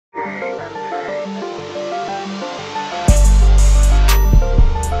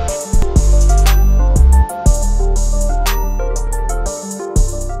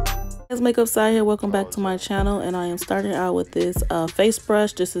MakeupSy here. Welcome back to my channel, and I am starting out with this face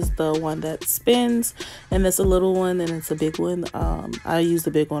brush. This is the one that spins, and it's a little one and it's a big one. I use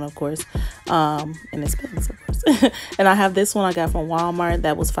the big one, of course, and it spins, of course. And I have this one I got from Walmart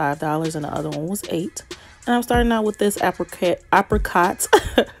that was $5 and the other one was $8. And I'm starting out with this apricot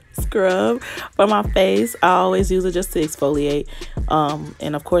scrub for my face. I always use it just to exfoliate,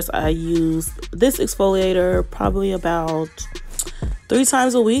 and of course I use this exfoliator probably about 3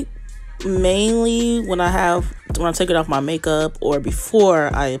 times a week, mainly when I take it off my makeup or before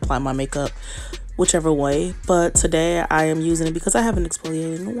I apply my makeup, whichever way. But today I am using it because I haven't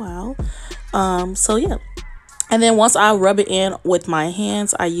exfoliated in a while. So yeah. And then once I rub it in with my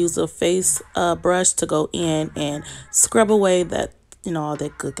hands, I use a face brush to go in and scrub away that, you know, all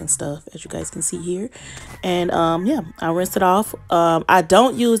that gook and stuff, as you guys can see here. And yeah, I rinse it off. I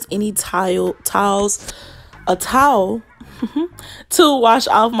don't use any towels to wash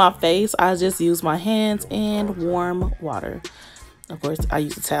off my face. I just use my hands and warm water. Of course, I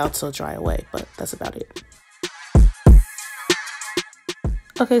use a towel to dry away, but that's about it.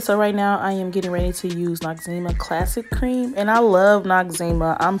 Okay, so right now I am getting ready to use Noxema Classic Cream, and I love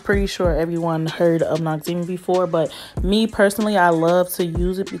Noxema. I'm pretty sure everyone heard of Noxema before, but me personally, I love to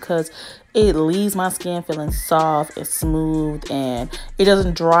use it because it leaves my skin feeling soft and smooth, and it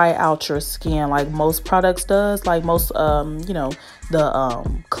doesn't dry out your skin like most products does. Like most, you know,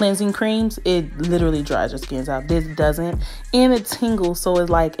 the cleansing creams, it literally dries your skin out. This doesn't, and it tingles, so it's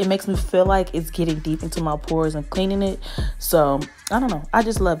like it makes me feel like it's getting deep into my pores and cleaning it. So I don't know, I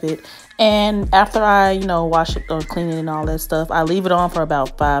just love it. And after I, you know, wash it or clean it and all that stuff, I leave it on for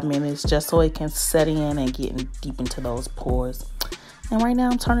about 5 minutes just so it can set in and get deep into those pores. And right now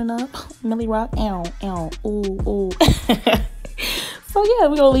I'm turning up Millie Rock, ow, ow, ooh, ooh. So yeah,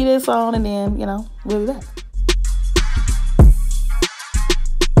 we're gonna leave this on, and then, you know, we'll be back.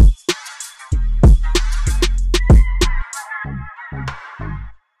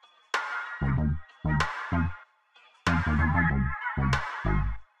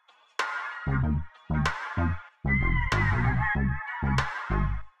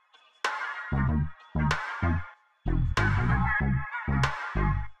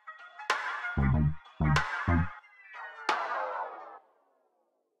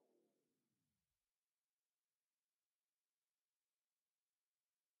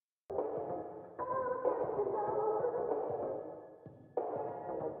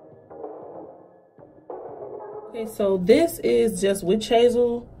 Okay, so this is just witch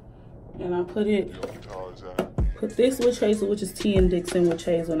hazel, and I put this witch hazel, which is tea and Dickinson witch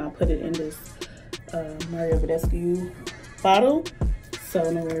hazel, and I put it in this burdesco bottle. So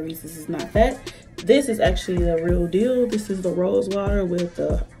no worries, this is not that. This is actually the real deal. This is the rose water with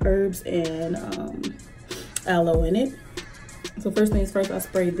the herbs and aloe in it. So first things first, I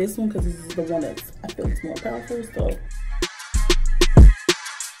sprayed this one because this is the one that I feel is more powerful. So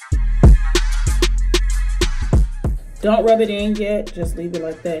don't rub it in yet, just leave it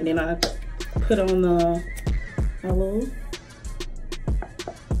like that. And then I put on the aloe,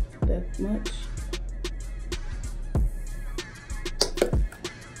 that much.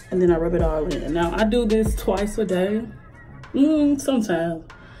 And then I rub it all in. Now I do this twice a day, sometimes.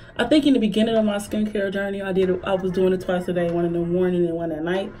 I think in the beginning of my skincare journey, I was doing it twice a day, one in the morning and one at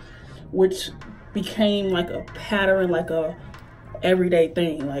night, which became like a pattern, like a everyday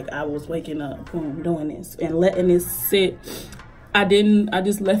thing. Like I was waking up, boom, doing this and letting this sit. I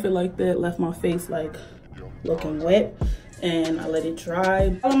just left it like that, left my face like looking wet, and I let it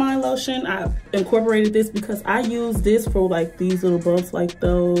dry. Calamine lotion, I incorporated this because I use this for like these little bumps like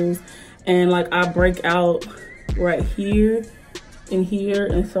those, and like I break out right here and here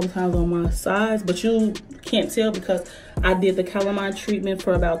and sometimes on my sides, but you can't tell because I did the Calamine treatment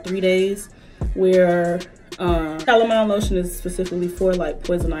for about 3 days, where Calamine lotion is specifically for like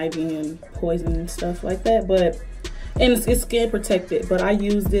poison ivy and poison and stuff like that, and it's skin protected. But I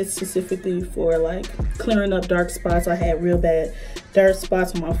use this specifically for like clearing up dark spots. I had real bad dark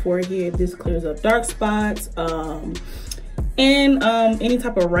spots on my forehead. This clears up dark spots, and any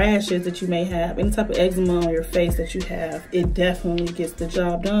type of rashes that you may have, any type of eczema on your face that you have. It definitely gets the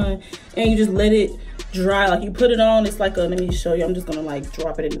job done. And you just let it dry. Like you put it on, it's like let me show you. I'm just gonna like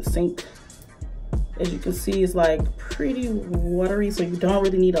drop it in the sink. As you can see, it's like pretty watery, so you don't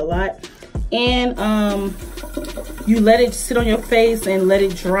really need a lot. And you let it sit on your face and let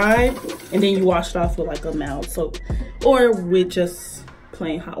it dry, and then you wash it off with like a mild soap or with just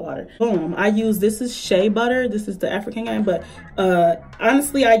plain hot water. Boom. I use, this is Shea butter. This is the African kind, but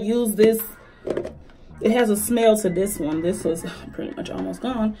honestly, I use this. It has a smell to this one. This was pretty much almost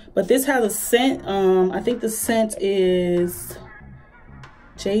gone, but this has a scent. I think the scent is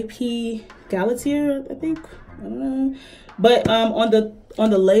JP Galatier, I think. I don't know. But on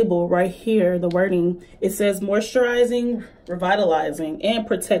the label right here, the wording, it says moisturizing, revitalizing, and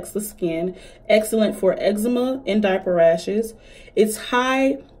protects the skin. Excellent for eczema and diaper rashes. It's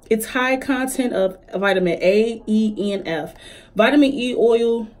high content of vitamin A, E, and F. Vitamin E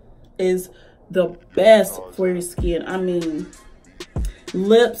oil is the best for your skin. I mean,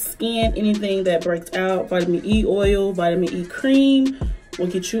 lips, skin, anything that breaks out. Vitamin E oil, vitamin E cream will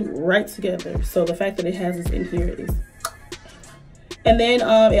get you right together. So the fact that it has this in here is, and then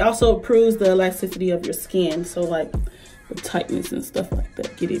it also improves the elasticity of your skin. So like the tightness and stuff like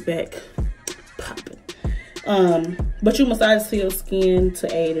that, get it back popping. But you massage your skin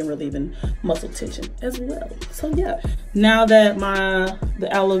to aid in relieving muscle tension as well. So yeah, now that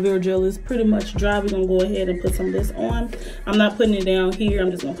the aloe vera gel is pretty much dry, we're gonna go ahead and put some of this on. I'm not putting it down here, I'm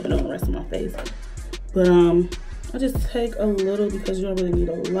just gonna put it on the rest of my face. But I just take a little because you don't really need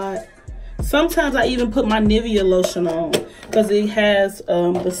a lot. Sometimes I even put my Nivea lotion on because it has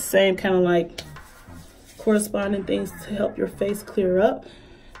the same kind of like corresponding things to help your face clear up.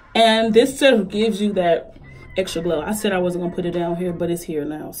 And this sort of gives you that extra glow. I said I wasn't gonna put it down here, but it's here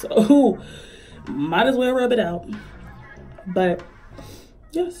now, so might as well rub it out. But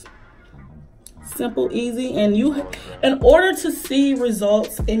yes, simple, easy, and in order to see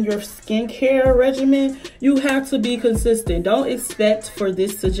results in your skincare regimen, you have to be consistent. Don't expect for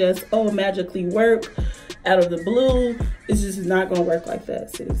this to just magically work out of the blue. It's just not gonna work like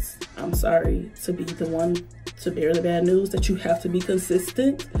that, sis. I'm sorry to be the one to bear the bad news that you have to be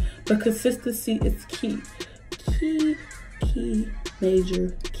consistent, but consistency is key. Major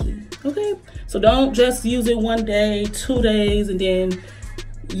key. Okay, so don't just use it 1 day, 2 days, and then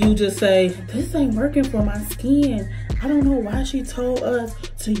you just say, this ain't working for my skin. I don't know why she told us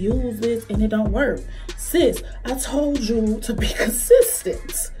to use this and it don't work. Sis, I told you to be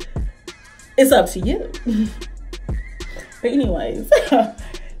consistent. It's up to you. But anyways,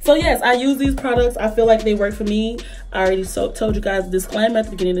 so yes, I use these products. I feel like they work for me. I already told you guys a disclaimer at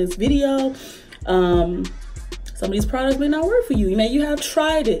the beginning of this video. Some of these products may not work for you. You have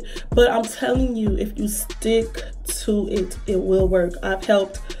tried it, but I'm telling you, if you stick to it, it will work. I've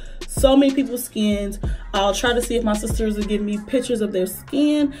helped so many people's skins. I'll try to see if my sisters will give me pictures of their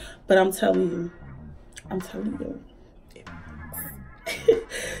skin, but I'm telling you.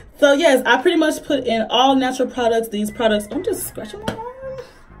 So yes, I pretty much put in all natural products. These products, I'm just scratching my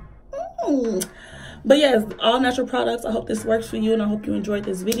arm. But yes, all natural products. I hope this works for you and I hope you enjoyed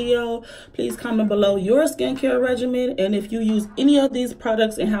this video. Please comment below your skincare regimen, and if you use any of these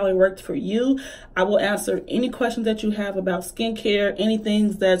products and how it worked for you. I will answer any questions that you have about skincare, any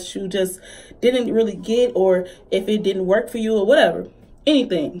things that you just didn't really get, or if it didn't work for you or whatever.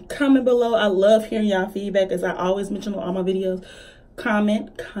 Anything, comment below. I love hearing y'all feedback, as I always mention on all my videos.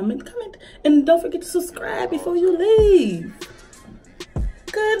 Comment, and don't forget to subscribe before you leave.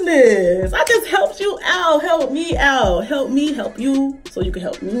 Goodness, I just helped you out. Help me out. Help me help you so you can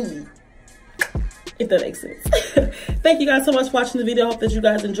help me, if that makes sense. Thank you guys so much for watching the video. Hope that you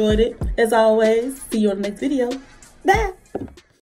guys enjoyed it. As always, see you on the next video. Bye.